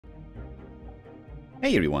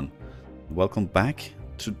Hey everyone, welcome back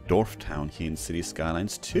to Dwarftown here in City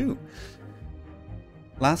Skylines 2.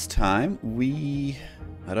 Last time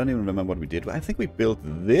I don't even remember what we did. I think we built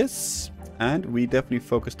this and we definitely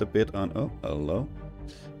focused a bit on, oh, hello.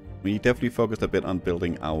 We definitely focused a bit on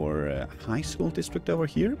building our high school district over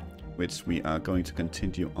here, which we are going to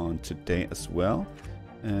continue on today as well.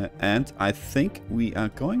 And I think we are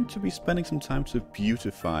going to be spending some time to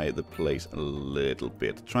beautify the place a little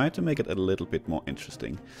bit. Try to make it a little bit more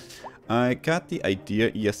interesting. I got the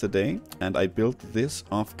idea yesterday and I built this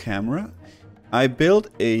off camera. I built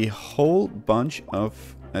a whole bunch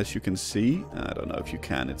of, as you can see, I don't know if you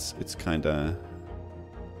can, it's kind of,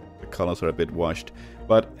 the colors are a bit washed,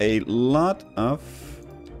 but a lot of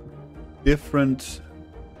different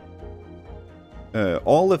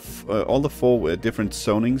all the four different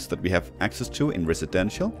zonings that we have access to in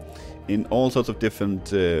residential, in all sorts of different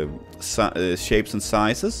shapes and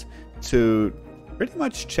sizes, to pretty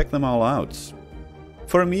much check them all out.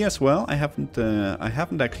 For me as well, I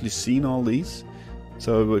haven't actually seen all these,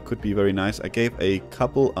 so it could be very nice. I gave a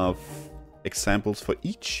couple of examples for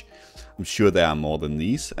each. I'm sure there are more than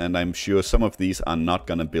these, and I'm sure some of these are not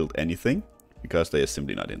gonna build anything because they are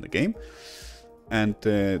simply not in the game. And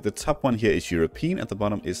the top one here is European, at the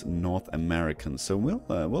bottom is North American. So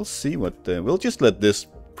we'll see what we'll just let this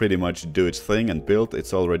pretty much do its thing and build.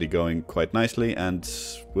 It's already going quite nicely, and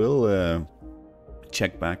we'll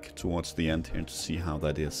check back towards the end here to see how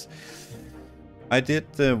that is. I did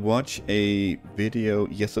watch a video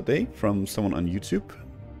yesterday from someone on YouTube.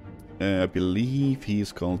 I believe he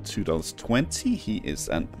is called $2.20. He is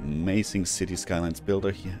an amazing City Skylines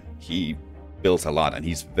builder. He builds a lot, and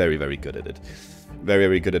he's very, very good at it. Very,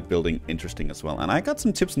 very good at building interesting as well. And I got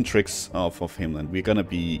some tips and tricks off of him, and we're gonna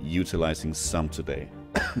be utilizing some today.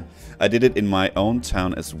 I did it in my own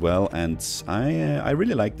town as well, and I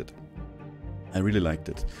really liked it. I really liked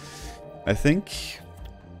it. I think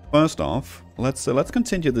first off, let's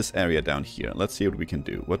continue this area down here. Let's see what we can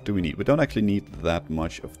do. What do we need? We don't actually need that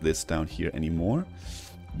much of this down here anymore,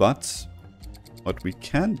 but what we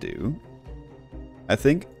can do, I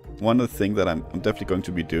think. One of the things that I'm definitely going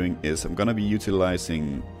to be doing is I'm going to be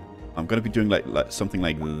doing like something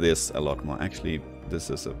like this a lot more. Actually,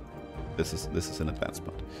 this is in a bad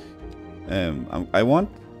spot. I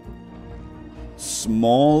want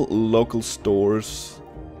small local stores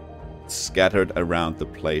scattered around the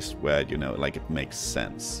place where, you know, like it makes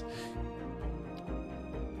sense.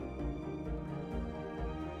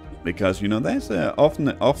 Because, you know, there's often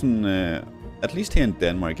at least here in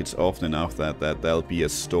Denmark, it's often enough that there'll be a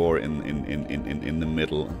store in the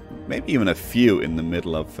middle, maybe even a few in the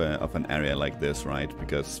middle of an area like this, right?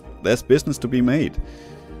 Because there's business to be made.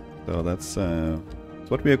 So that's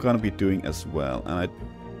what we are going to be doing as well. And I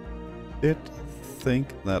did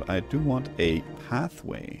think that I do want a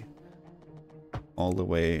pathway all the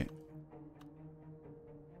way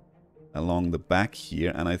along the back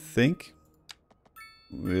here, and I think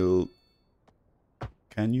we'll...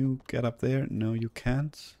 Can you get up there? No, you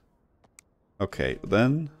can't. Okay,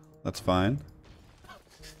 then that's fine.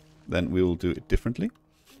 Then we will do it differently.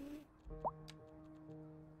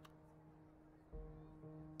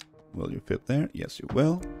 Will you fit there? Yes, you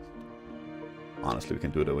will. Honestly, we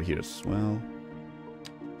can do it over here as well.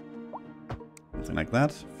 Something like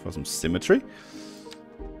that for some symmetry.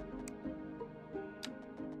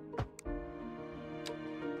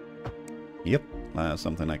 Yep.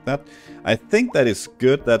 Something like that. I think that is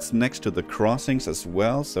good. That's next to the crossings as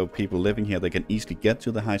well, so people living here, they can easily get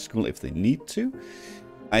to the high school if they need to.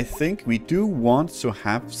 I think we do want to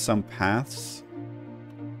have some paths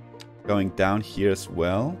going down here as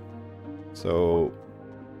well, so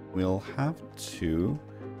we'll have to...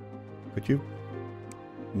 Could you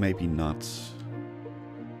maybe not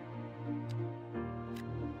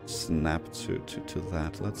snap to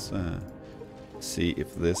that? Let's see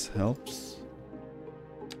if this helps.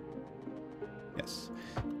 Yes,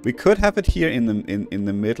 we could have it here in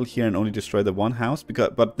the middle here and only destroy the one house,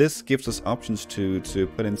 but this gives us options to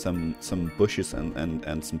put in some bushes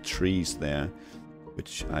and some trees there,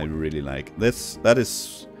 which I really like. That is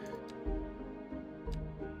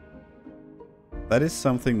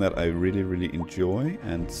something that I really enjoy,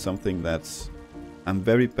 and something that I'm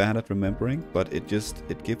very bad at remembering, but it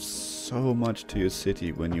gives so much to your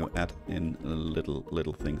city when you add in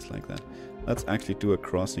little things like that. Let's actually do a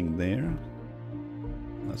crossing there.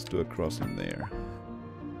 Let's do a crossing there.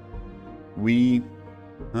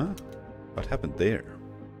 Huh? What happened there?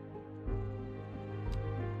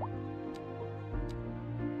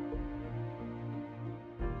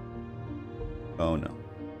 Oh no.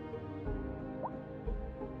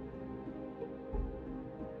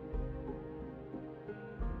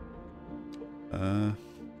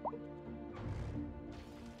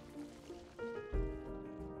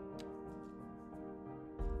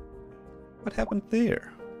 What happened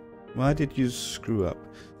there? Why did you screw up?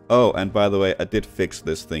 Oh, and by the way, I did fix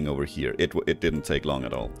this thing over here. It didn't take long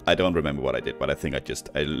at all. I don't remember what I did, but I think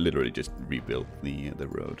I literally just rebuilt the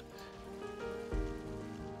road.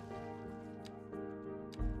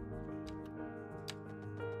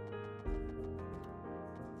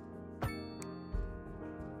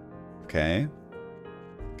 Okay.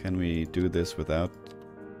 Can we do this without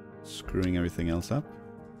screwing everything else up?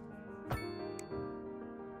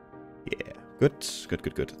 Yeah. Good, good,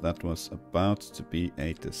 good, good. That was about to be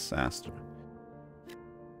a disaster.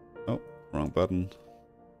 Oh, wrong button.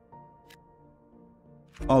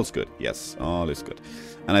 All's good. Yes, all is good.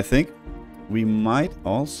 And I think we might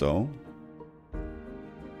also...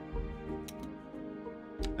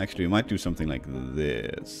 Actually, we might do something like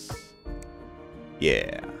this.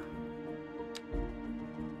 Yeah.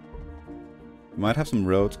 We might have some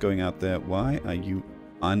roads going out there. Why are you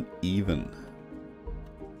uneven?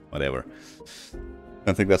 Whatever. I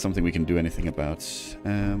don't think that's something we can do anything about.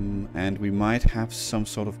 And we might have some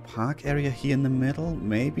sort of park area here in the middle.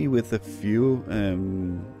 Maybe with a few...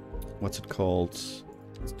 what's it called?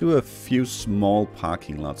 Let's do a few small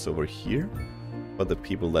parking lots over here. For the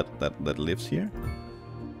people that lives here.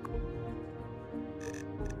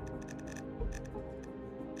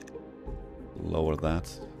 Lower that.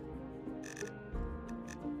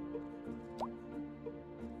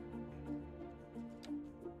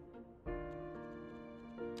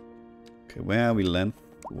 Okay, where are we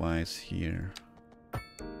lengthwise here?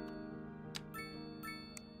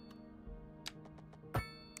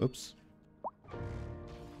 Oops.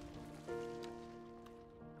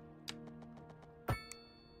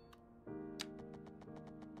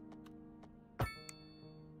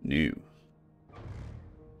 New.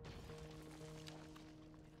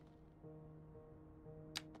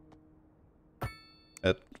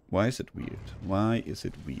 Why is it weird? Why is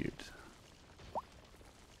it weird?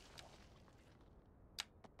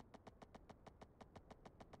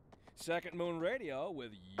 Second Moon Radio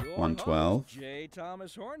with your 112. host, J.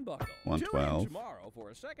 Thomas Hornbuckle. 112. Tune in tomorrow for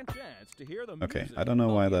a second chance to hear the Okay, music I don't know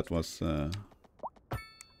why of that was yesterday.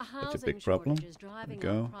 such a big problem. Is driving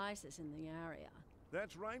There we go. up prices in the area.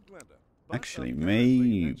 That's right, Glenda. But Actually,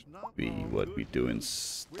 apparently that's not maybe all what good we do news.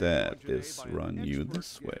 instead We're joined is today by an run you expert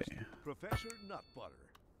this way. guest, Professor Nutbutter.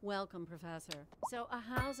 Welcome, Professor. So a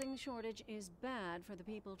housing shortage is bad for the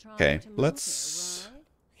people trying Okay, to move let's... here, right?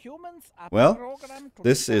 Humans are Well, programmed to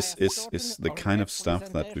this desire is the kind of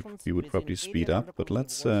stuff that we would probably speed up, but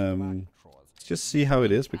let's just see how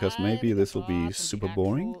it is, because maybe this will be super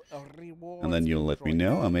boring, and then you'll let me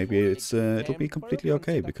know, or maybe it'll be completely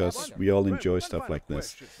okay, because we all enjoy stuff like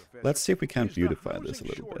this. Let's see if we can beautify this a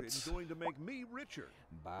little bit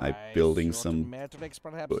by building some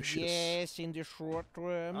bushes. Yes, in the short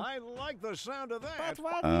term. I like the sound of that.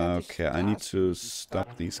 Okay, I need to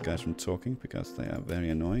stop these guys from talking, because they are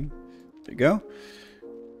very annoying. There you go.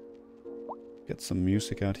 Get some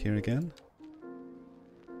music out here again.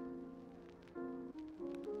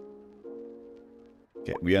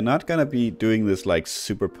 Okay, we are not gonna be doing this like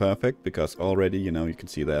super perfect, because already, you know, you can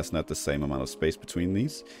see there's not the same amount of space between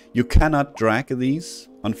these. You cannot drag these,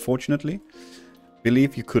 unfortunately.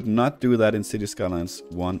 Believe you could not do that in City Skylines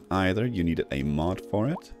 1 either. You needed a mod for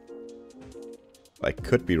it. I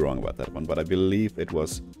could be wrong about that one, but I believe it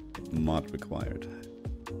was mod required.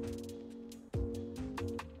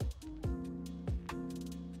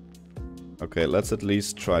 Okay, let's at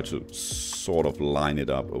least try to sort of line it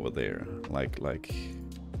up over there. Like...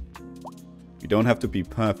 You don't have to be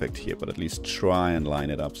perfect here, but at least try and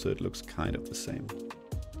line it up so it looks kind of the same.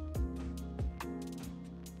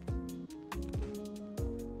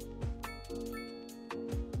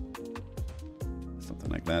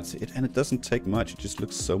 Something like that. And it doesn't take much, it just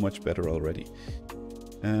looks so much better already.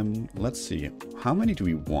 Let's see. How many do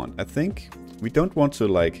we want? I think we don't want to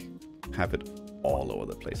like have it all over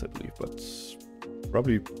the place, I believe, but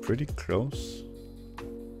probably pretty close.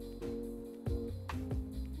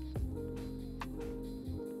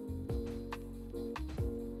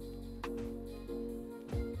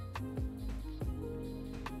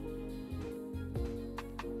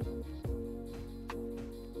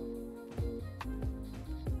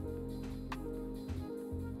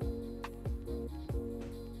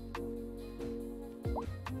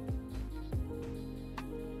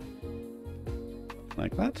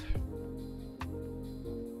 Like that.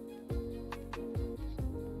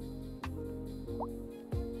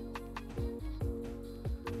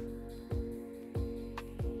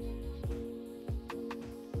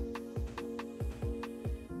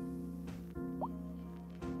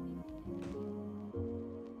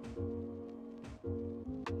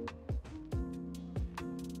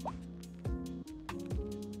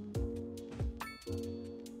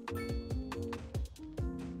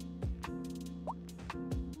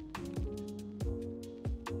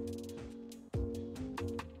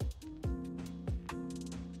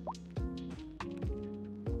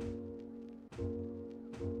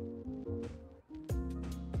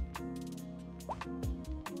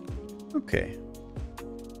 Okay.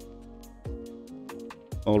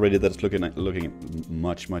 Already that's looking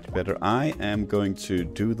much better. I am going to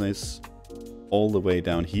do this all the way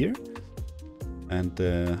down here, and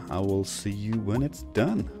I will see you when it's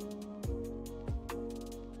done.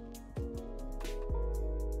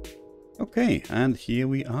 Okay, and here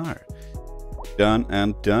we are. Done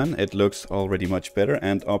and done. It looks already much better,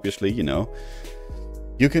 and obviously, you know,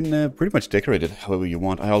 you can pretty much decorate it however you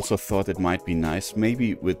want. I also thought it might be nice,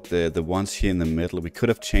 maybe with the ones here in the middle, we could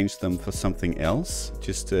have changed them for something else,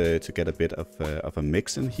 just to get a bit of a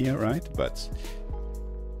mix in here, right? But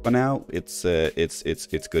for now, it's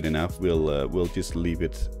good enough. We'll just leave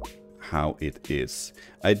it how it is.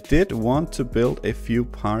 I did want to build a few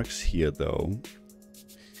parks here though,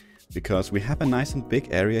 because we have a nice and big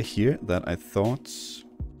area here that I thought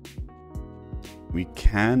we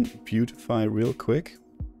can beautify real quick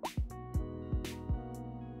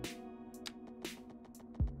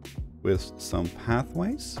with some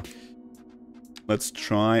pathways. Let's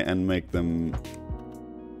try and make them,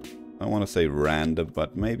 I want to say random,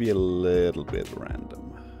 but maybe a little bit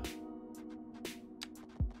random.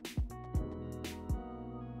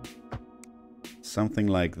 Something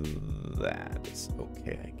like that is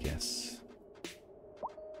okay, I guess.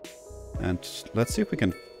 And let's see if we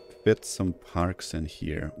can fit some parks in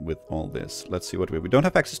here with all this. Let's see what we don't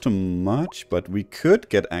have access to much, but we could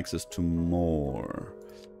get access to more.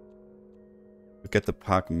 We get the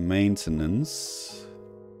park maintenance.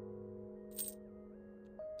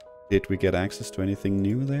 Did we get access to anything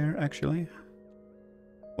new there, actually?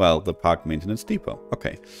 Well, the park maintenance depot.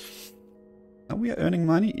 Okay. Now we are earning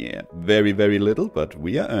money. Yeah, very little, but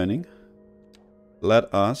we are earning.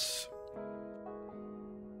 Let us...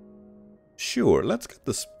 Sure, let's get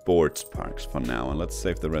the sports parks for now, and let's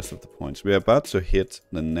save the rest of the points. We're about to hit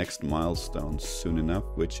the next milestone soon enough,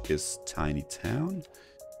 which is Tiny Town.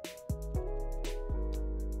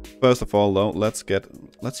 First of all, though, let's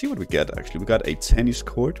see what we get, actually. We got a tennis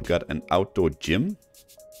court, we got an outdoor gym,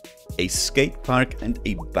 a skate park, and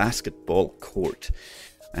a basketball court.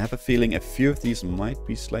 I have a feeling a few of these might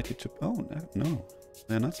be slightly too... Oh, no.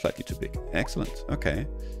 They're not slightly too big. Excellent. Okay.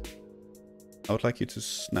 I would like you to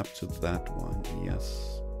snap to that one.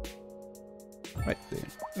 Yes. Right there.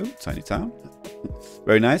 Oh, tiny town.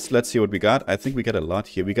 Very nice. Let's see what we got. I think we got a lot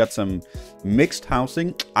here. We got some mixed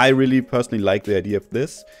housing. I really personally like the idea of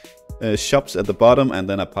this. Shops at the bottom and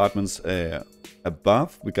then apartments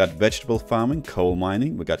above. We got vegetable farming, coal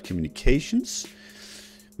mining. We got communications,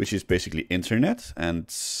 which is basically internet and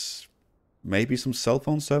maybe some cell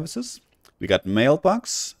phone services. We got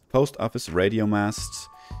mailbox, post office, radio masts.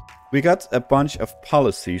 We got a bunch of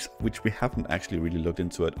policies, which we haven't actually really looked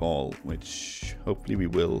into at all, which hopefully we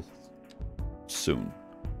will soon.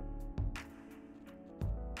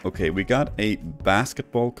 Okay, we got a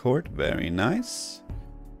basketball court, very nice.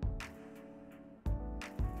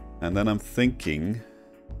 And then I'm thinking,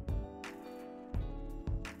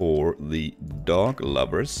 for the dog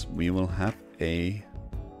lovers, we will have a,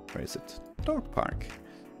 where is it? Dog park.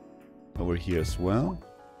 Over here as well.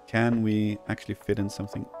 Can we actually fit in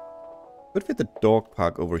something? Could fit the dog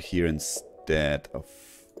park over here instead of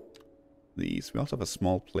these. We also have a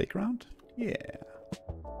small playground. Yeah.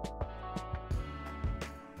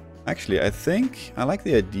 Actually, I think I like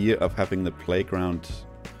the idea of having the playground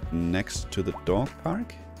next to the dog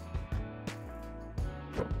park.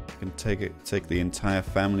 You can take the entire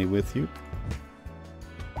family with you.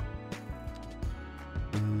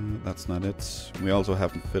 That's not it. We also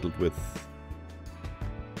haven't fiddled with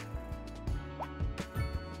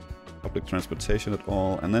public transportation at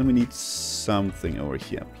all. And then we need something over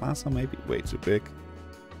here. Plaza maybe? Way too big.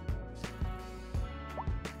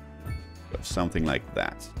 Something like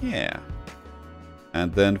that. Yeah.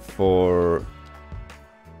 And then for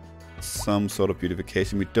some sort of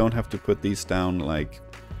beautification, we don't have to put these down like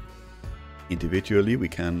individually. We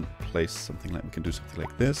can place something like, we can do something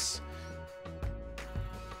like this.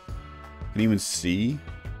 You can even see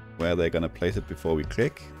where they're gonna place it before we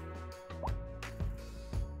click.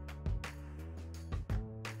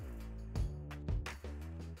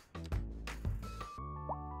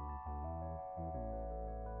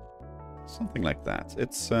 Something like that.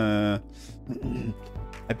 It's I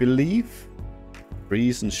believe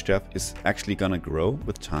Breeze and Chef is actually gonna grow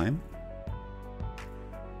with time,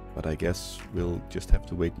 but I guess we'll just have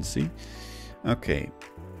to wait and see. Okay.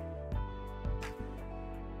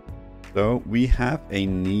 So we have a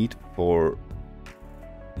need for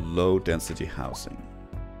low density housing.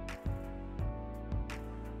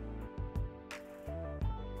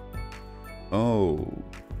 Oh,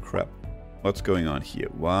 crap. What's going on here?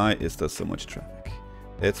 Why is there so much traffic?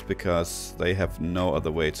 It's because they have no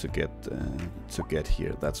other way to get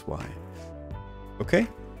here. That's why. Okay.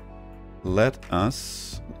 Let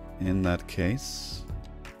us, in that case,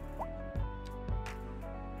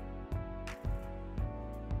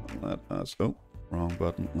 let us. Oh, wrong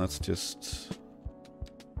button. Let's just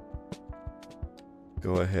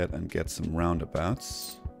go ahead and get some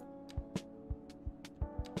roundabouts.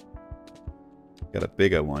 Got a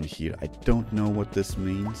bigger one here. I don't know what this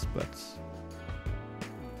means, but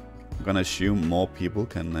I'm gonna assume more people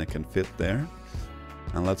can fit there.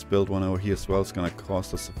 And let's build one over here as well. It's gonna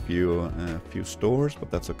cost us a few stores,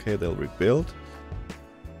 but that's okay. They'll rebuild.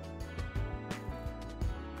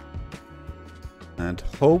 And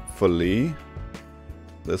hopefully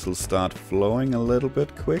this will start flowing a little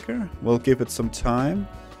bit quicker. We'll give it some time.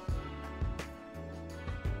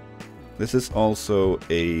 This is also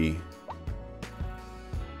a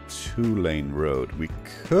 2-lane road. We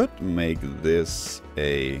could make this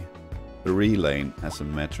a 3-lane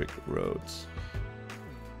asymmetric roads.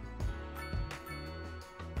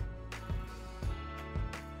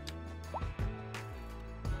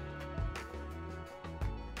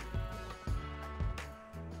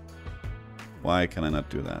 Why can I not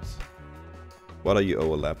do that? What are you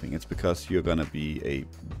overlapping? It's because you're gonna be a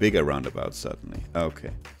bigger roundabout suddenly.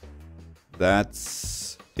 Okay. That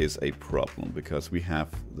is a problem because we have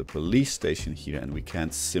the police station here and we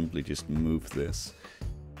can't simply just move this.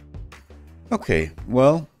 Okay,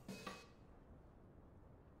 well,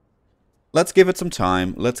 let's give it some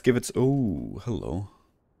time. Let's give it... Oh, hello.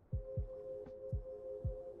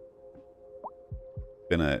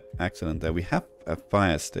 Been an accident there. We have a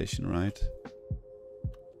fire station, right?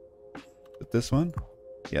 This one?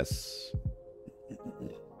 Yes.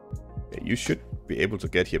 Okay, you should be able to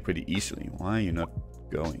get here pretty easily. Why are you not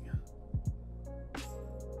going?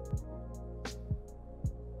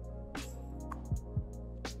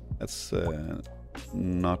 That's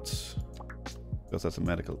not... Because that's a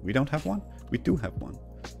medical. We don't have one? We do have one.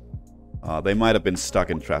 They might have been stuck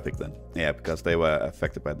in traffic then. Yeah, because they were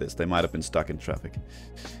affected by this. They might have been stuck in traffic.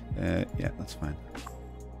 Yeah, that's fine.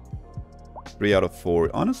 3 out of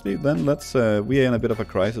 4. Honestly, then let's... we are in a bit of a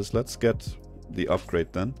crisis. Let's get the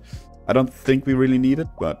upgrade then. I don't think we really need it,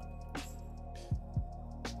 but...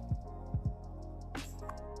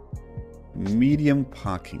 Medium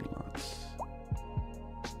parking lot.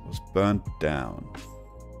 Was burnt down.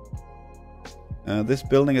 This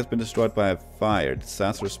building has been destroyed by a fire.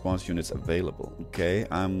 Disaster response units available. Okay,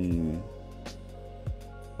 I'm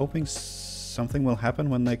hoping something will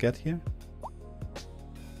happen when they get here.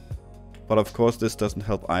 But of course this doesn't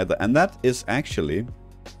help either. And that is actually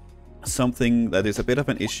something that is a bit of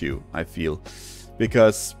an issue, I feel.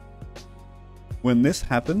 Because when this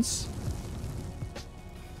happens,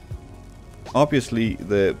 obviously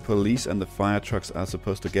the police and the fire trucks are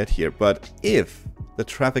supposed to get here. But if the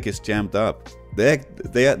traffic is jammed up,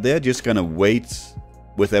 they're just gonna wait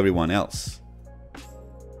with everyone else.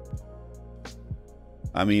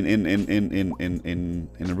 I mean, in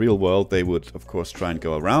the real world, they would of course try and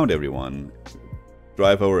go around everyone,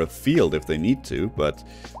 drive over a field if they need to, but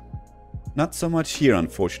not so much here,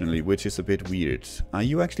 unfortunately, which is a bit weird. Are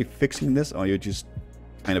you actually fixing this, or are you just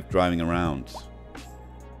kind of driving around?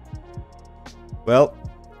 Well.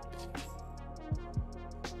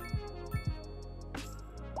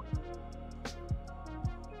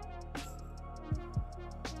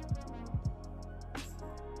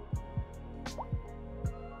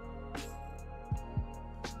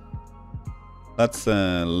 Let's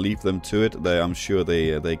leave them to it. I'm sure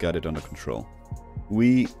they got it under control.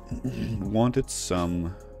 We wanted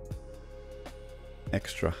some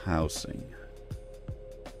extra housing.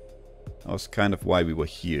 That was kind of why we were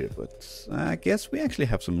here, but I guess we actually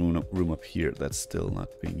have some room up here that's still not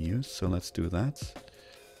being used, so let's do that.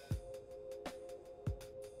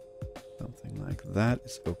 Something like that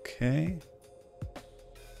is okay.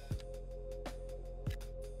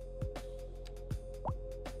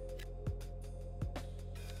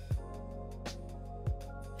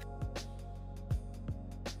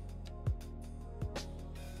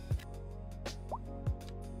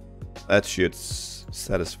 That should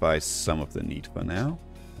satisfy some of the need for now.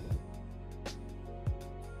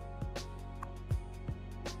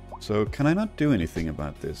 So can I not do anything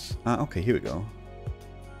about this? Ah, okay, here we go.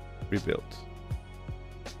 Rebuild.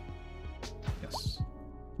 Yes.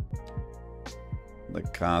 The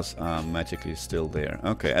cars are magically still there.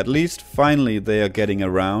 Okay, at least finally they are getting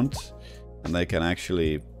around and they can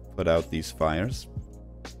actually put out these fires.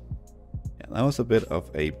 That was a bit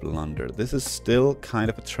of a blunder. This is still kind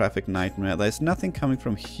of a traffic nightmare. There's nothing coming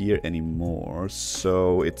from here anymore,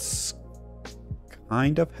 so it's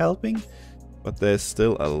kind of helping. But there's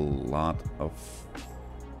still a lot of...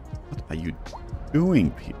 What are you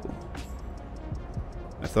doing, people?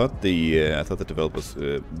 I thought the developers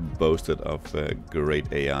boasted of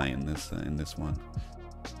great AI in this one.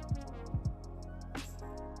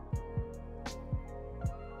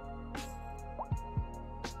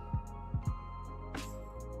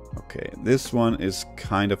 Okay, this one is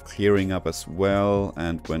kind of clearing up as well,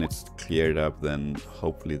 and when it's cleared up, then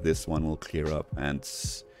hopefully this one will clear up, and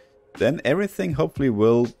then everything hopefully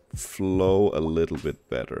will flow a little bit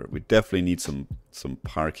better. We definitely need some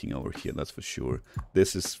parking over here, that's for sure.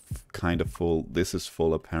 This is kind of full. This is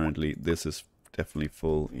full apparently. This is definitely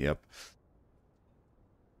full. Yep.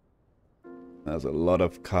 There's a lot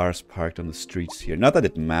of cars parked on the streets here. Not that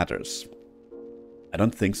it matters. I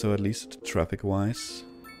don't think so, at least traffic-wise.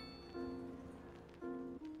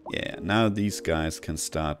 Yeah, now these guys can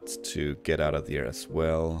start to get out of there as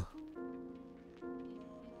well.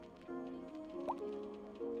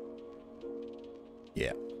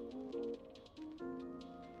 Yeah.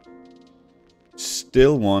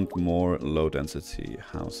 Still want more low density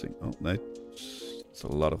housing. Oh, that's a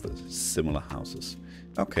lot of similar houses.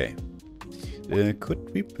 Okay.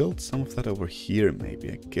 Could we build some of that over here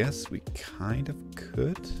maybe? I guess we kind of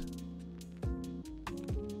could.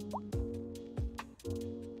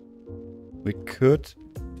 We could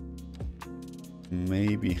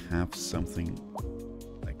maybe have something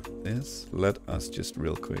like this. Let us just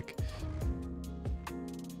real quick.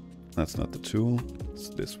 That's not the tool, it's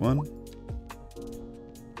this one.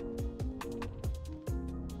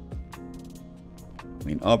 I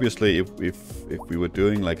mean, obviously, if we were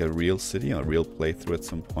doing like a real city or a real playthrough at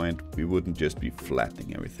some point, we wouldn't just be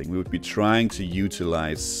flattening everything. We would be trying to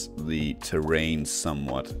utilize the terrain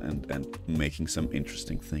somewhat and making some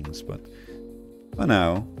interesting things. But for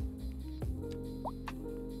now,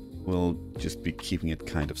 we'll just be keeping it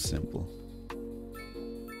kind of simple.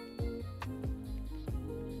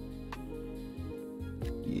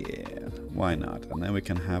 Yeah, why not? And then we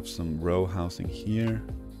can have some row housing here.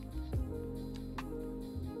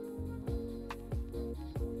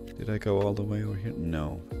 Did I go all the way over here?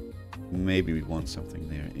 No. Maybe we want something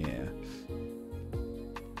there, yeah.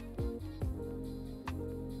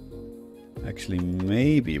 Actually,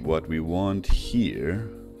 maybe what we want here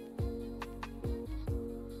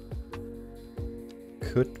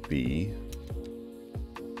could be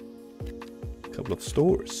a couple of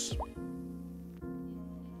stores.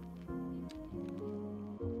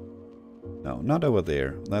 No, not over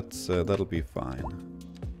there. That'll be fine.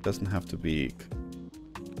 Doesn't have to be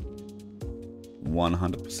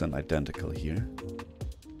 100% identical here.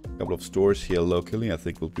 A couple of stores here locally, I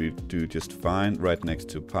think will do just fine. Right next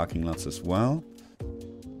to parking lots as well.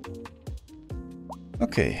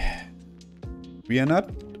 Okay. We are not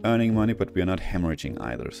earning money, but we are not hemorrhaging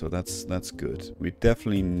either, so that's good. We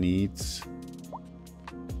definitely need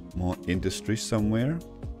more industry somewhere.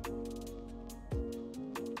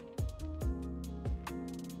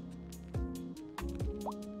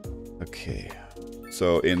 Okay.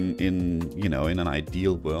 So in you know, in an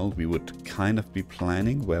ideal world, we would kind of be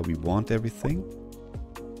planning where we want everything.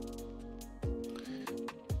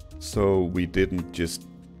 So we did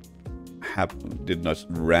not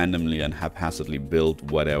randomly and haphazardly build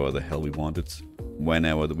whatever the hell we wanted,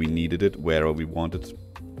 whenever we needed it, wherever we wanted.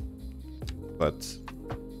 But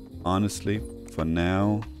honestly, for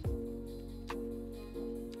now,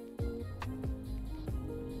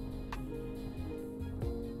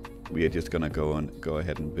 we are just gonna go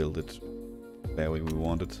ahead and build it the way we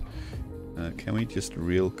want it. Can we just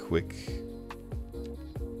real quick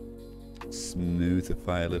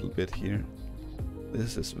smoothify a little bit here?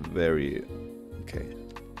 This is very okay.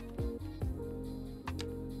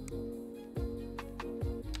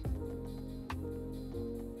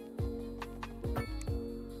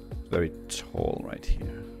 Very tall right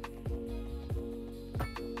here.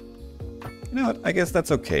 You know what? I guess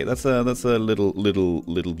that's okay. That's a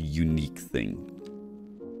little unique thing.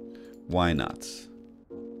 Why not?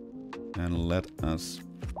 And let us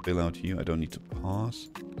fill out you. I don't need to pause.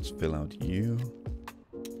 Let's fill out you.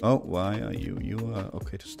 Oh, why are you? You are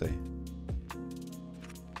okay to stay.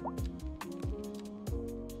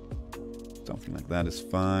 Something like that is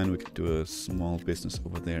fine. We could do a small business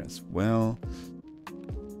over there as well.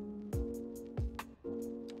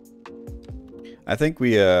 I think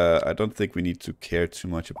I don't think we need to care too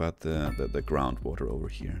much about the groundwater over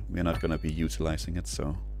here. We're not gonna be utilizing it,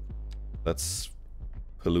 so let's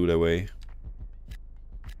pollute away.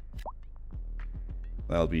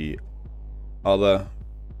 There'll be other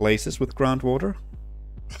places with groundwater.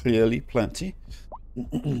 Clearly plenty.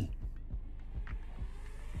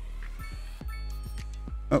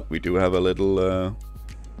 Oh, we do have a little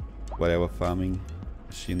whatever farming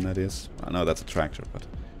machine that is. I know that's a tractor, but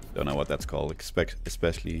don't know what that's called.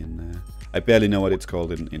 Especially in I barely know what it's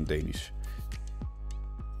called in Danish.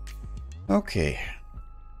 Okay.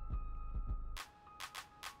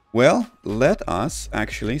 Well, let us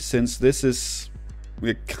actually, since this is,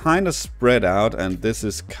 we're kind of spread out and this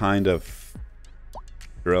is kind of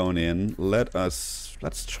thrown in, let's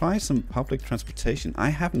try some public transportation. I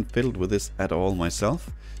haven't fiddled with this at all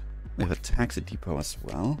myself. We have a taxi depot as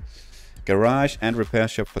well. Garage and repair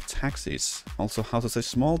shop for taxis. Also houses a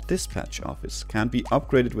small dispatch office. Can be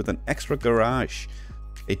upgraded with an extra garage,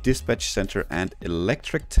 a dispatch center and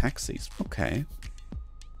electric taxis. Okay.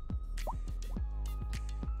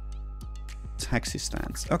 Taxi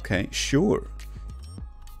stands. Okay, sure.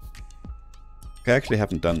 I actually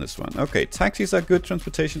haven't done this one. Okay, taxis are good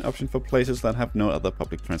transportation option for places that have no other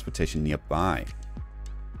public transportation nearby.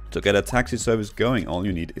 To get a taxi service going, all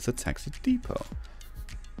you need is a taxi depot.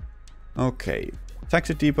 Okay,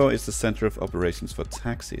 taxi depot is the center of operations for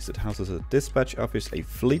taxis. It houses a dispatch office, a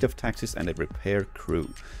fleet of taxis and a repair crew.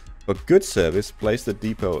 For good service, place the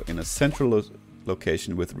depot in a central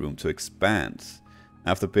location with room to expand.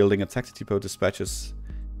 After building a taxi depot, dispatchers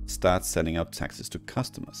start sending out taxis to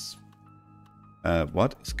customers.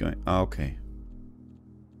 What is going... okay.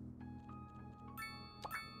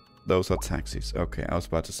 Those are taxis. Okay, I was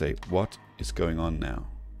about to say, what is going on now?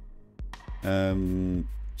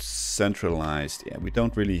 Centralized. Yeah, we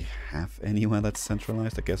don't really have anywhere that's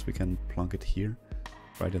centralized. I guess we can plonk it here,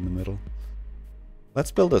 right in the middle. Let's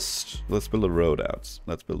build a road out.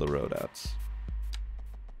 Let's build a road out.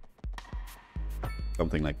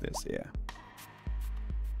 Something like this, yeah.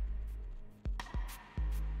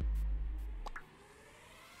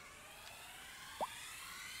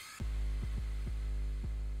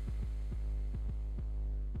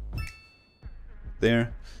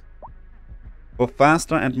 There. For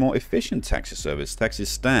faster and more efficient taxi service, taxi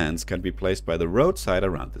stands can be placed by the roadside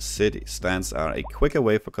around the city. Stands are a quicker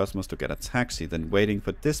way for customers to get a taxi than waiting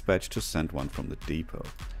for dispatch to send one from the depot.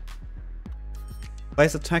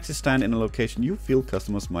 Place a taxi stand in a location you feel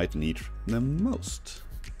customers might need the most.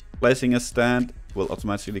 Placing a stand will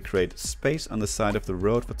automatically create space on the side of the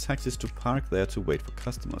road for taxis to park there to wait for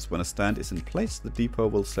customers. When a stand is in place, the depot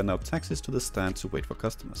will send out taxis to the stand to wait for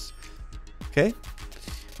customers. Okay.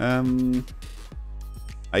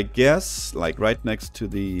 I guess like right next to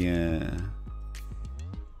the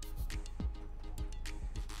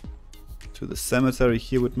cemetery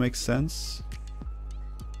here would make sense.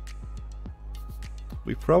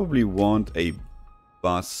 We probably want a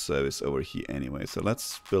bus service over here anyway, so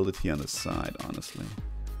let's build it here on the side, honestly.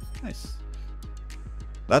 Nice.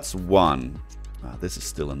 That's one. Ah, this is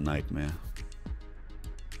still a nightmare.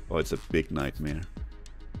 Oh, it's a big nightmare.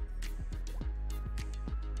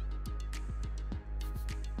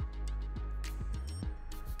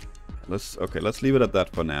 Let's leave it at that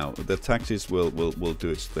for now. The taxis will do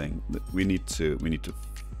its thing. We need to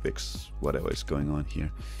fix whatever is going on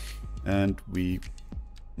here, and we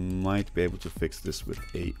might be able to fix this with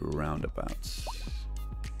a roundabout.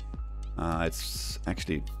 It's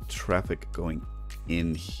actually traffic going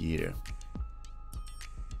in here.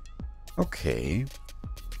 Okay.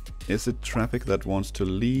 Is it traffic that wants to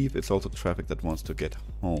leave? It's also traffic that wants to get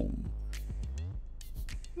home.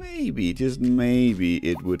 Maybe, just maybe,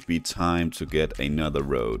 it would be time to get another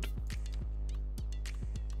road.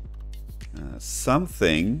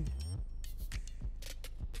 Something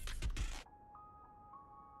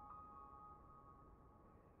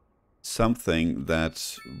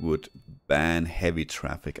that would ban heavy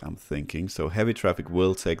traffic, I'm thinking. So heavy traffic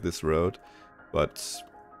will take this road, but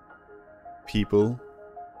people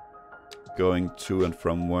going to and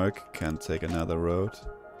from work can take another road.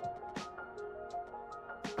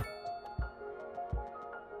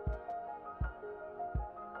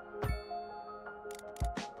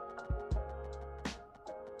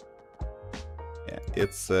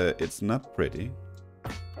 It's not pretty.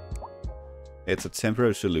 It's a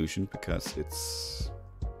temporary solution because it's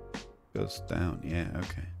goes down. Yeah,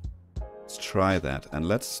 okay. Let's try that, and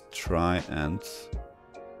let's try and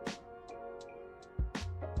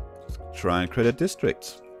create a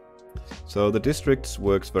district. So the district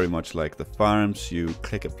works very much like the farms. You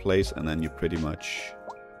click a place and then you pretty much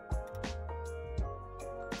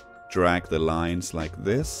drag the lines like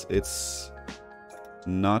this. It's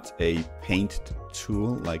not a paint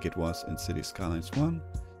tool like it was in City Skylines 1.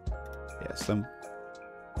 Yeah,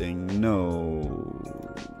 something. No,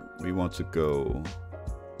 we want to go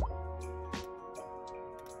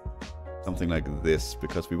something like this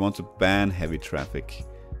because we want to ban heavy traffic.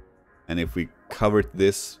 And if we covered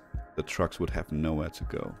this the trucks would have nowhere to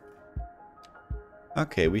go.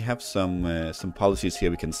 Okay, we have some policies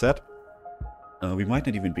here we can set. We might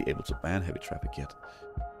not even be able to ban heavy traffic yet.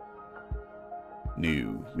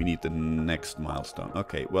 No, we need the next milestone.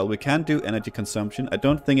 Okay, well, we can do energy consumption. I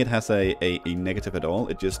don't think it has a negative at all.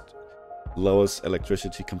 It just lowers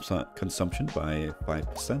electricity consumption by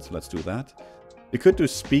 5%, so let's do that. We could do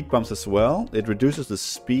speed bumps as well. It reduces the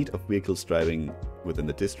speed of vehicles driving within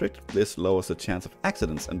the district. This lowers the chance of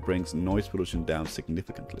accidents and brings noise pollution down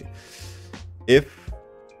significantly. If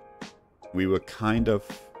we were kind of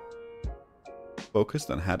focused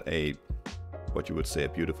and had a, what you would say, a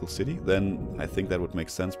beautiful city, then I think that would make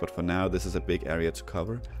sense. But for now, this is a big area to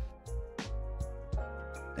cover.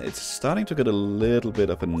 It's starting to get a little bit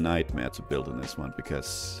of a nightmare to build in this one,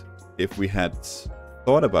 because if we had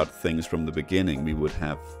thought about things from the beginning, we would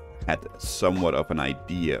have had somewhat of an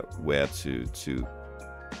idea where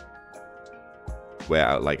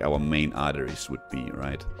where like our main arteries would be,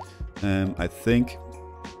 right? I think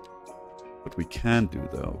what we can do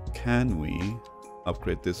though, can we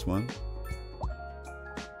upgrade this one?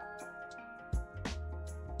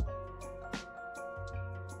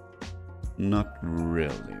 Not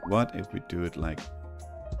really. What if we do it like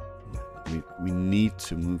we need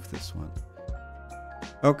to move this one?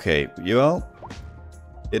 Okay, well,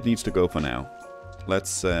 it needs to go for now.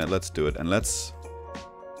 Let's do it, and let's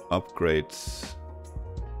upgrade.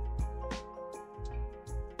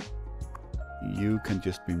 You can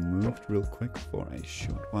just be moved real quick for a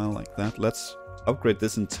short while like that. Let's upgrade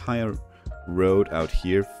this entire road out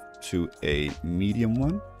here to a medium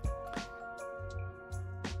one.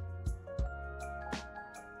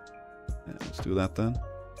 Yeah, let's do that then.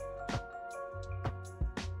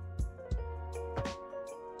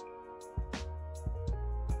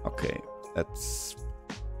 Okay, that's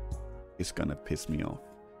is gonna piss me off.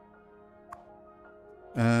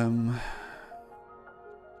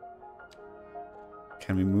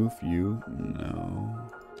 Can we move you?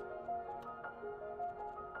 No.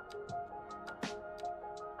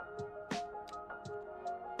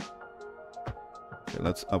 Okay,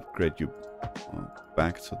 let's upgrade you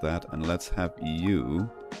back to that, and let's have you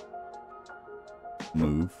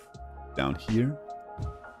move down here.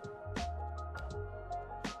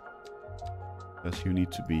 Because you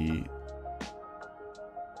need to be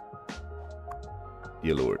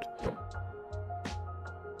dear Lord.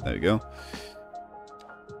 There we go.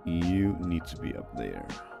 You need to be up there.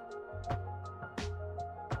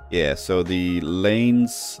 Yeah, so the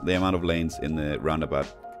lanes, the amount of lanes in the roundabout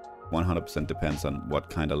 100% depends on what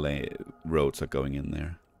kind of roads are going in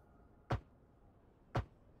there.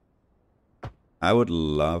 I would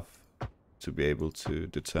love to be able to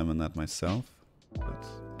determine that myself, but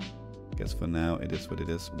I guess for now it is what it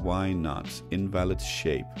is. Why not? Invalid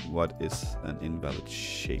shape. What is an invalid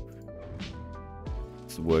shape?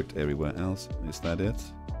 It's worked everywhere else. Is that it?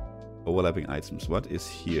 Overlapping items. What is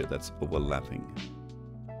here that's overlapping?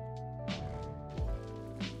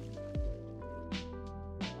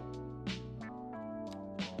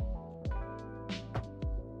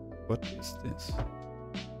 What is this?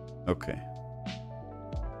 Okay.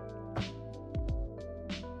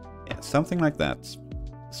 Yeah, something like that.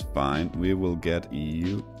 It's fine. We will get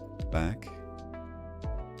you back.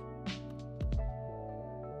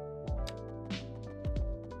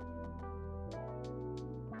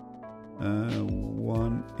 Uh,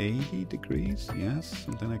 180 degrees. Yes,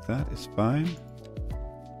 something like that is fine.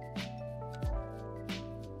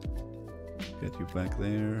 Get you back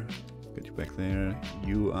there. Get you back there.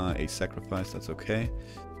 You are a sacrifice. That's okay.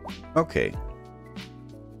 Okay.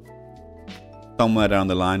 Somewhere down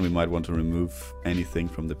the line we might want to remove anything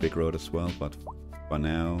from the big road as well, but for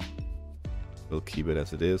now we'll keep it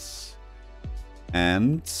as it is.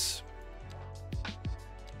 And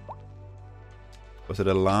was it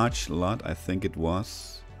a large lot? I think it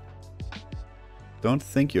was. Don't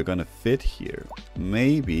think you're gonna fit here.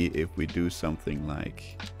 Maybe if we do something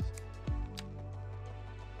like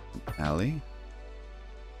an alley.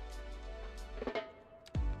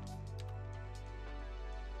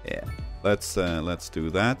 Yeah. Let's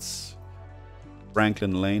do that.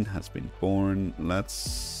 Franklin Lane has been born.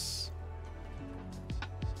 Let's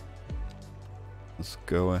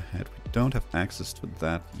go ahead. We don't have access to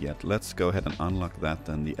that yet. Let's go ahead and unlock that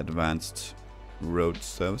then, the advanced road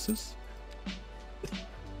services.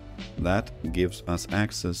 That gives us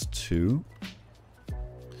access to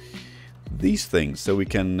these things. So we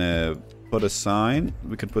can put a sign.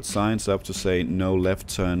 We can put signs up to say no left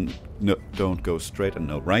turn, no, don't go straight, and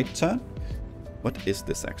no right turn. What is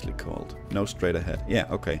this actually called? No straight ahead. Yeah,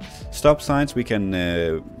 okay. Stop signs, we can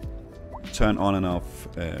turn on and off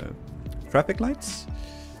traffic lights.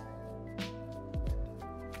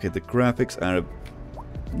 Okay, the graphics are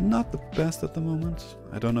not the best at the moment.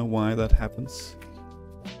 I don't know why that happens.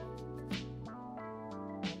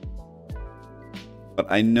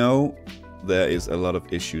 But I know there is a lot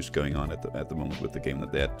of issues going on at the moment with the game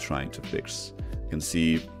that they're trying to fix. You can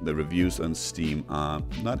see the reviews on Steam are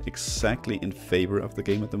not exactly in favor of the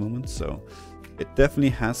game at the moment, so it definitely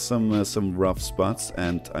has some rough spots,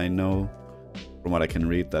 and I know from what I can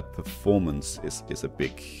read that performance is a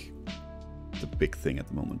big thing at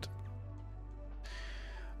the moment.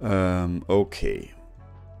 Okay.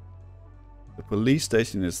 The police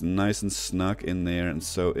station is nice and snug in there, and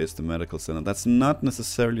so is the medical center. That's not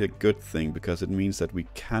necessarily a good thing, because it means that we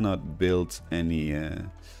cannot build any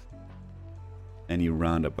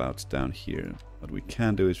roundabouts down here. What we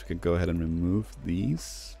can do is we can go ahead and remove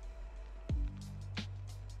these.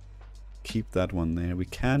 Keep that one there. We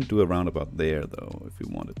can do a roundabout there though, if we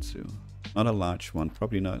wanted to. Not a large one,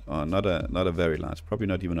 probably not. Not a very large. Probably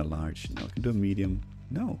not even a large. No, we can do a medium.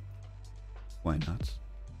 No, why not?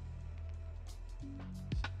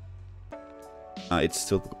 It's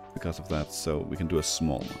still because of that, so we can do a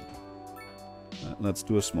small one. Let's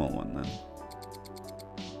do a small one then.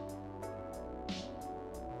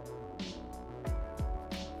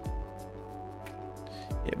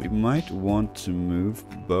 Yeah, we might want to move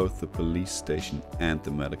both the police station and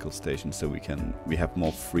the medical station, so we have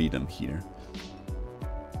more freedom here.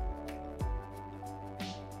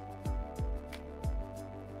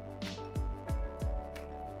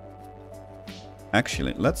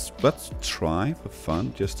 Actually, let's try for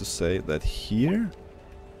fun just to say that here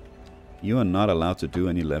you are not allowed to do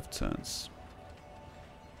any left turns.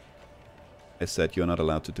 I said you are not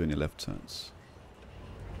allowed to do any left turns.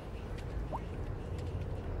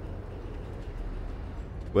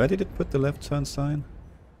 Where did it put the left turn sign?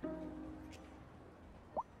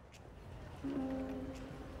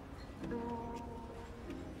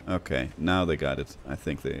 Okay, now they got it. I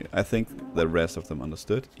think the rest of them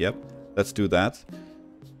understood. Yep. Let's do that.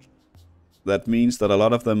 That means that a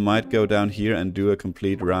lot of them might go down here and do a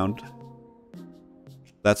complete round.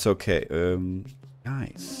 That's okay.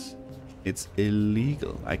 Guys, it's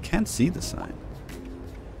illegal. I can't see the sign.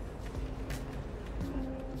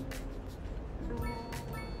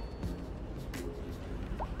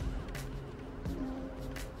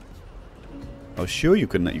 Oh, sure, you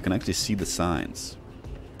can actually see the signs.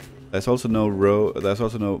 There's also no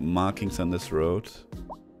markings on this road.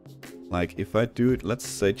 Like, if I do it, let's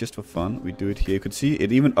say just for fun, we do it here. You can see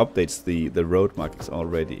it even updates the road markings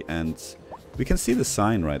already, and we can see the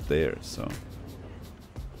sign right there. So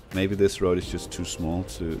maybe this road is just too small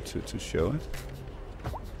to show it.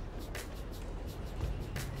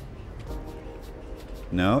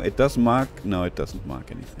 No, it does mark. No, it doesn't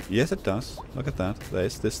mark anything. Yes, it does. Look at that.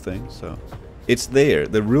 There's this thing. So it's there.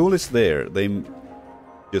 The rule is there. They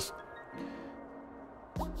just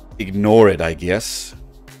ignore it, I guess.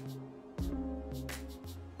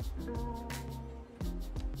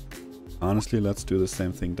 Honestly, let's do the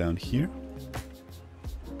same thing down here.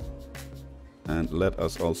 And let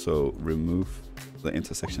us also remove the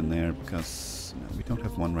intersection there, because we don't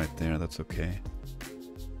have one right there. That's okay.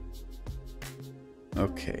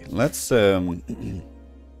 Okay, let's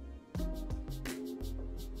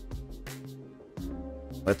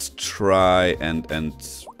let's try and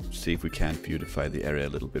see if we can beautify the area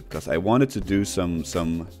a little bit, because I wanted to do some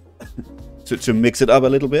to mix it up a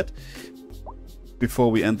little bit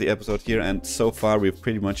before we end the episode here, and so far we've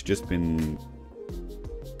pretty much just been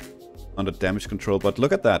under damage control. But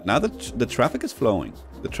look at that, now that the traffic is flowing.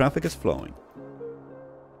 The traffic is flowing.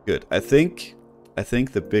 Good. I think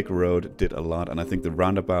the big road did a lot, and I think the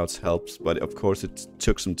roundabouts helps, but of course it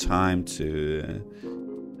took some time to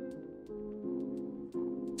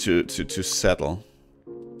settle.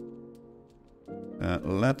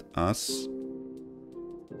 Let us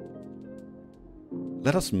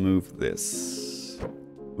move this.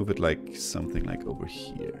 Move it like something like over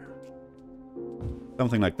here.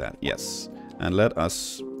 Something like that, yes. And let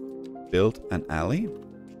us build an alley.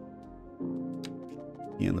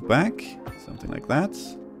 Here in the back. Something like that.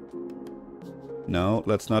 No,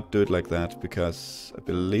 let's not do it like that, because I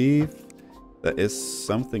believe there is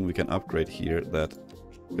something we can upgrade here that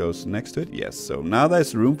goes next to it. Yes, so now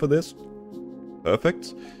there's room for this.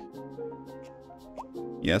 Perfect.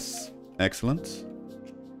 Yes, excellent.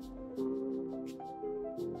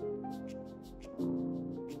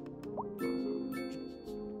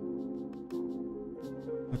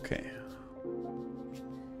 Okay.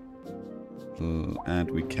 And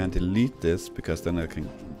we can delete this, because then there can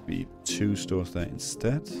be 2 stores there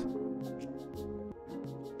instead.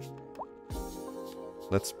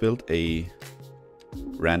 Let's build a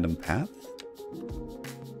random path.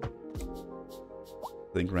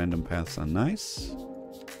 I think random paths are nice.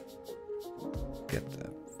 Get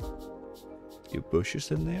a few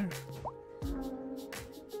bushes in there.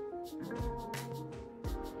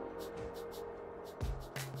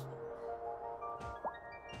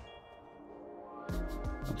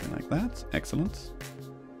 Something like that. Excellent.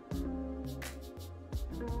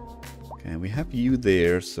 Okay, we have you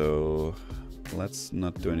there, so let's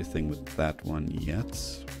not do anything with that one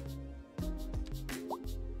yet.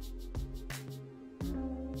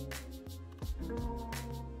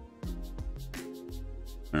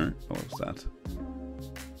 What was that?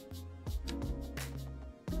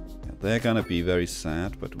 Yeah, they're gonna be very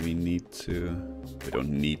sad, but we need to... We don't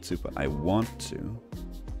need to, but I want to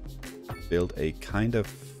build a kind of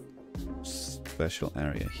special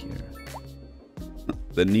area here.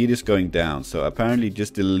 The need is going down, so apparently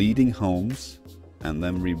just deleting homes and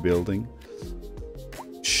then rebuilding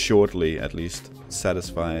shortly at least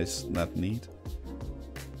satisfies that need.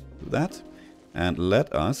 Do that, and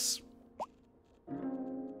let us...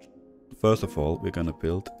 First of all, we're gonna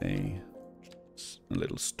build a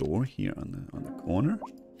little store here on the corner.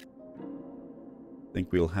 I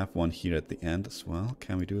think we'll have one here at the end as well.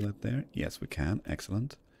 Can we do that there? Yes, we can.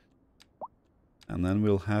 Excellent. And then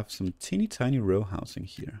we'll have some teeny tiny row housing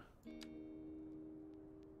here.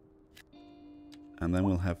 And then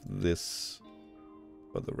we'll have this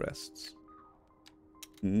for the rest.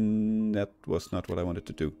 That was not what I wanted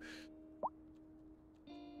to do.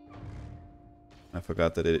 I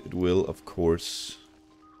forgot that it will, of course,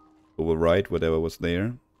 overwrite whatever was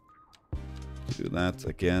there. Do that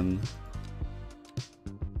again.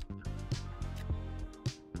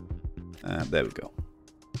 And there we go.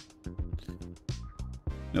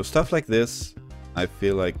 You know, stuff like this, I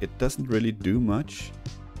feel like it doesn't really do much,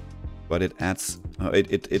 but it adds.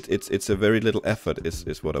 It's a very little effort.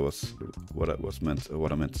 Is what I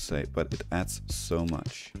meant to say. But it adds so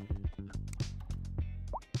much.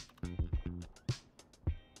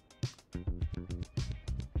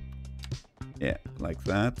 Yeah, like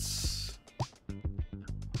that.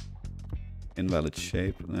 Invalid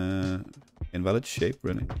shape. Invalid shape,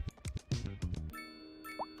 really.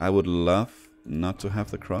 I would love not to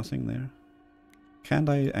have the crossing there. Can't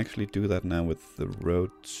I actually do that now with the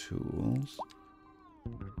road tools?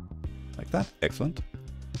 Like that. Excellent.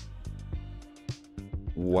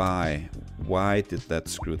 Why? Why did that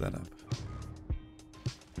screw that up?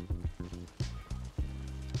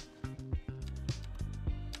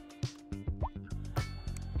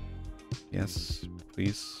 Yes,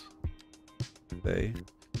 please. Stay.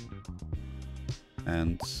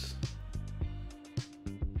 And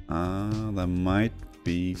there might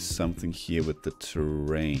be something here with the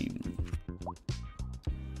terrain.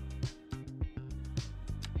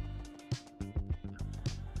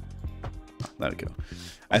 There we go.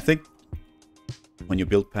 I think when you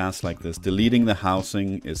build paths like this, deleting the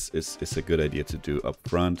housing is a good idea to do up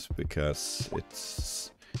front, because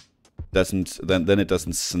it's then it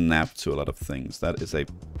doesn't snap to a lot of things. That is a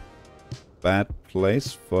bad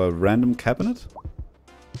place for a random cabinet.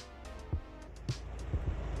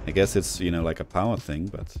 I guess it's, you know, like a power thing,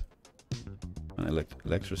 but an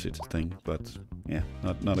electricity thing, but yeah,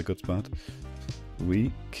 not a good spot.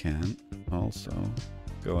 We can also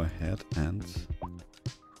go ahead and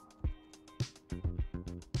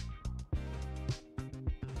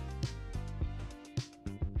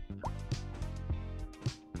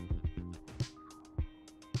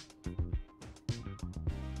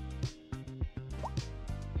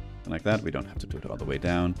like that. We don't have to do it all the way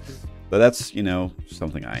down, but that's, you know,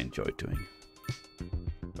 something I enjoy doing.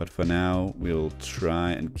 But for now, we'll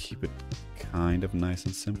try and keep it kind of nice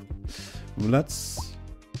and simple. Let's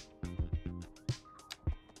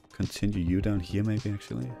continue you down here, maybe,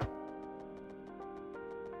 actually.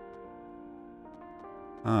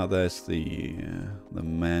 Ah, there's the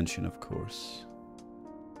mansion, of course.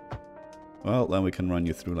 Well, then we can run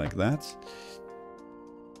you through like that.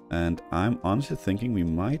 And I'm honestly thinking we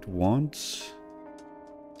might want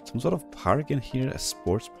some sort of park in here. A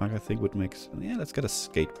sports park, I think, would make... Yeah, let's get a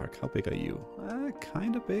skate park. How big are you?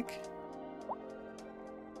 Kind of big.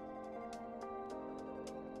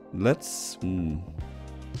 Let's...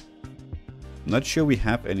 Not sure we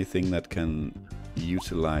have anything that can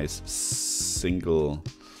utilize single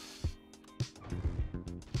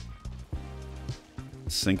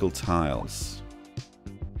tiles.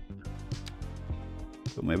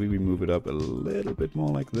 So maybe we move it up a little bit more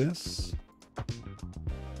like this.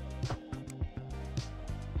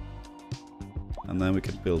 And then we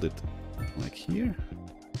can build it like here.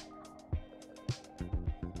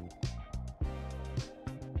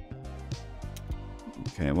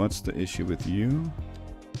 Okay, what's the issue with you?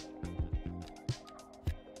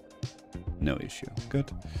 No issue.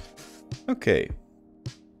 Good. Okay.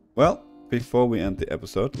 Well, before we end the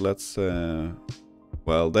episode, let's...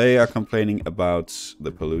 well, they are complaining about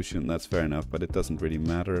the pollution. That's fair enough, but it doesn't really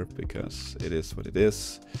matter because it is what it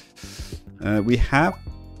is. We have...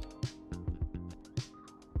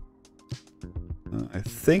 I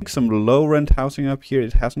think some low-rent housing up here.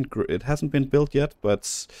 It hasn't been built yet,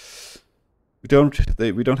 but we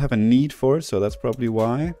don't have a need for it, so that's probably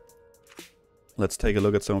why. Let's take a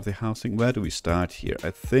look at some of the housing. Where do we start here? I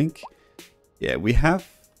think, yeah, we have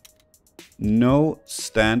no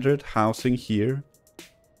standard housing here,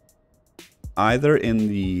 either in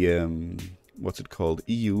the what's it called,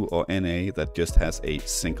 EU or NA, that just has a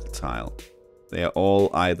single tile. They're all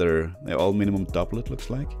minimum double, it looks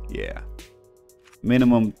like. Yeah.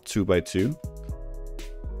 Minimum 2x2.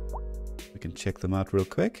 We can check them out real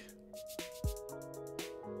quick.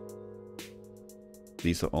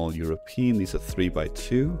 These are all European. These are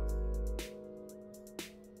 3x2.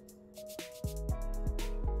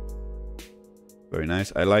 Very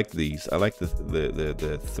nice. I like these. I like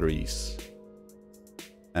the threes.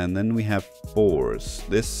 And then we have fours.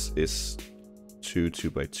 This is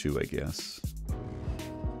 2x2, I guess.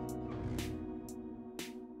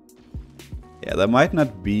 Yeah, that might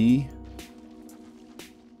not be...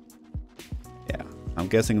 Yeah, I'm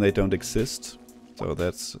guessing they don't exist. So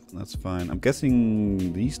that's fine. I'm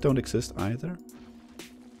guessing these don't exist either.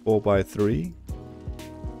 4x3.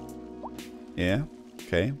 Yeah,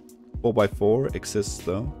 okay. 4x4 exists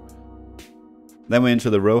though. Then we're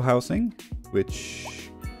into the row housing,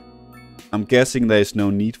 which I'm guessing there's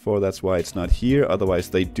no need for. That's why it's not here.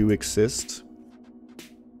 Otherwise they do exist.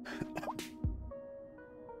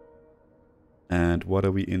 And what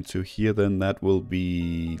are we into here then? That will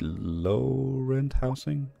be low rent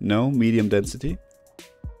housing? No, medium density.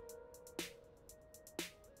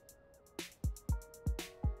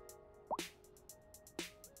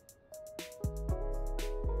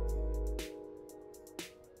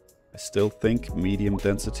 I still think medium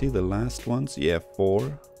density, the last ones. Yeah,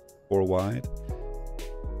 4 wide.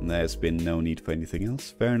 And there's been no need for anything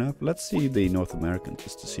else. Fair enough. Let's see the North American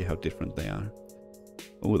just to see how different they are.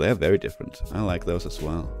 Oh, they're very different. I like those as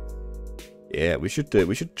well. Yeah, we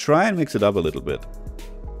should try and mix it up a little bit.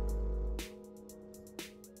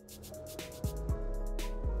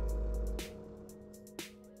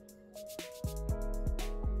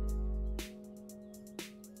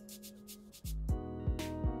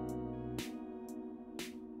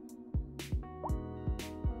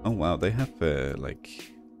 Oh wow, they have like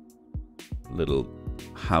a little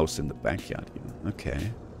house in the backyard even.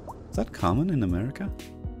 Okay. Is that common in America?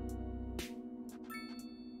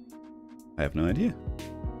 I have no idea.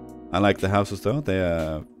 I like the houses though. They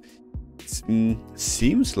are...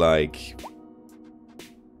 seems like...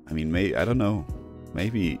 I mean, I don't know.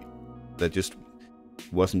 Maybe there just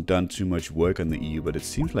wasn't done too much work on the EU, but it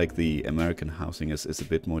seems like the American housing is a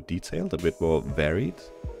bit more detailed, a bit more varied.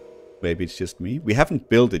 Maybe it's just me. We haven't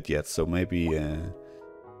built it yet, so maybe...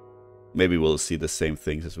 maybe we'll see the same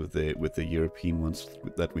things as with the European ones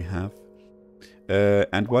that we have.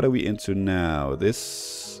 And what are we into now?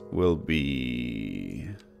 This will be...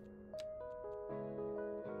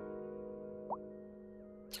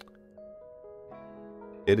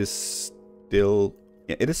 It is still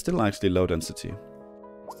actually low density.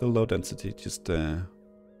 Still low density, just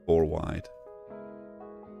 4 wide.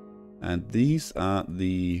 And these are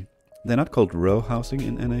the... They're not called row housing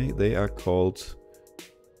in NA. They are called...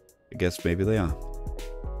 I guess maybe they are.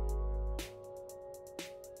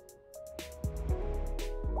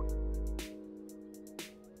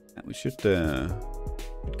 And we should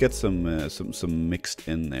get some mixed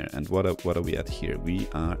in there. And what are we at here? We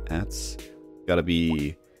are at, gotta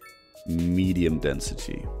be medium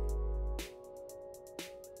density.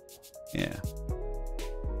 Yeah.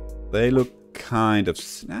 They look kind of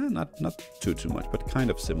not too much, but kind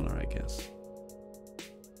of similar, I guess.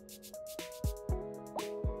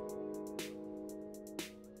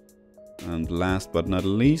 And last but not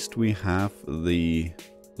least, we have the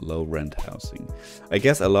low rent housing. I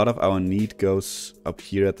guess a lot of our need goes up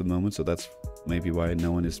here at the moment, so that's maybe why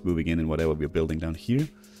no one is moving in whatever we're building down here.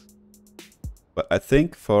 But I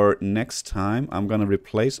think for next time, I'm gonna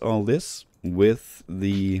replace all this with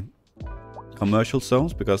the commercial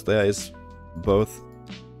zones, because there is both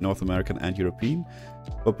North American and European.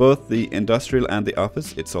 For both the industrial and the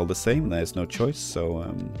office, it's all the same. There's no choice. So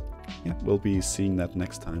yeah, we'll be seeing that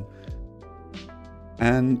next time.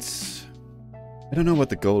 And I don't know what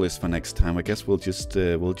the goal is for next time. I guess we'll just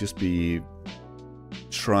be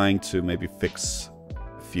trying to maybe fix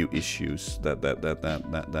a few issues that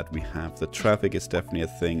we have. The traffic is definitely a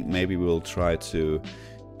thing. Maybe we'll try to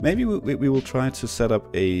maybe we will try to set up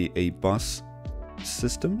a bus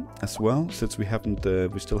system as well, since we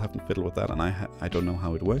still haven't fiddled with that, and I don't know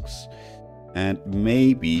how it works. And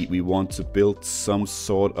maybe we want to build some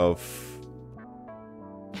sort of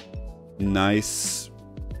nice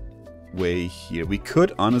way here. We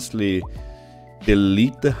could honestly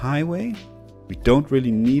delete the highway. We don't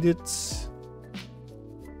really need it.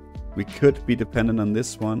 We could be dependent on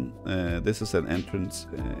this one. This is an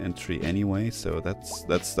entry anyway, so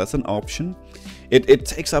that's an option. It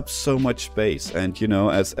takes up so much space, and you know,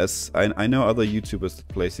 as I know other YouTubers that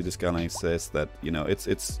play City Skylines says that, you know,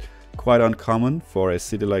 it's quite uncommon for a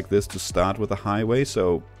city like this to start with a highway,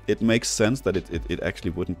 so it makes sense that it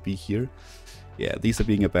actually wouldn't be here. Yeah, these are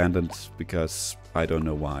being abandoned because I don't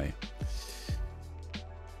know why.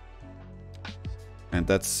 And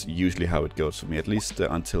that's usually how it goes for me, at least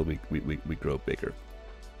until we grow bigger.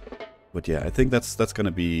 But yeah, I think that's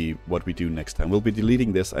gonna be what we do next time. We'll be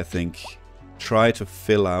deleting this, I think. Try to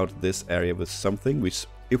fill out this area with something, which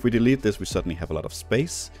if we delete this, we suddenly have a lot of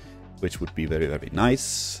space, which would be very, very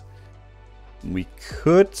nice. We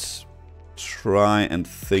could try and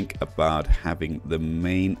think about having the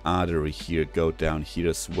main artery here go down here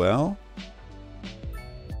as well.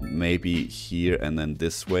 Maybe here and then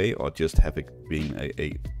this way, or just have it being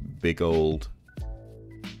a big old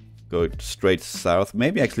go straight south.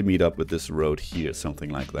 Maybe actually meet up with this road here, something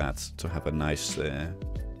like that, to have a nice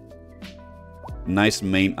nice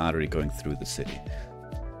main artery going through the city.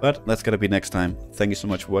 But that's gonna be next time. Thank you so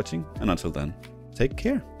much for watching, and until then, take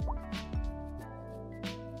care.